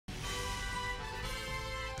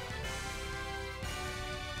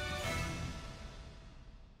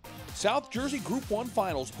South Jersey Group 1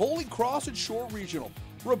 Finals, Holy Cross and Shore Regional.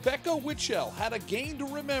 Rebecca Witchell had a game to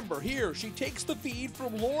remember. Here, she takes the feed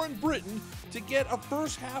from Lauren Britton to get a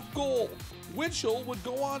first half goal. Witchell would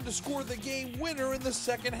go on to score the game winner in the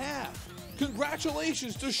second half.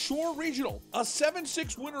 Congratulations to Shore Regional, a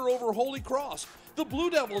 7-6 winner over Holy Cross. The Blue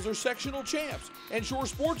Devils are sectional champs, and Shore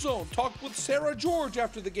Sports Zone talked with Sarah George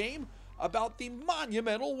after the game about the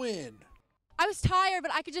monumental win. I was tired,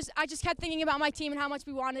 but I just kept thinking about my team and how much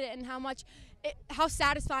we wanted it and how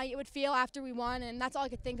satisfying it would feel after we won, and that's all I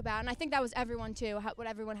could think about. And I think that was everyone too, what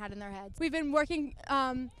everyone had in their heads. We've been working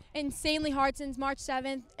insanely hard since March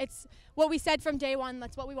 7th. It's what we said from day one.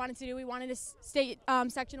 That's what we wanted to do. We wanted a state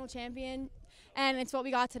sectional champion, and it's what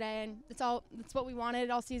we got today. And it's what we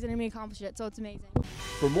wanted all season, and we accomplished it. So it's amazing.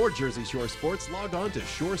 For more Jersey Shore sports, log on to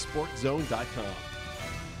shoresportzone.com.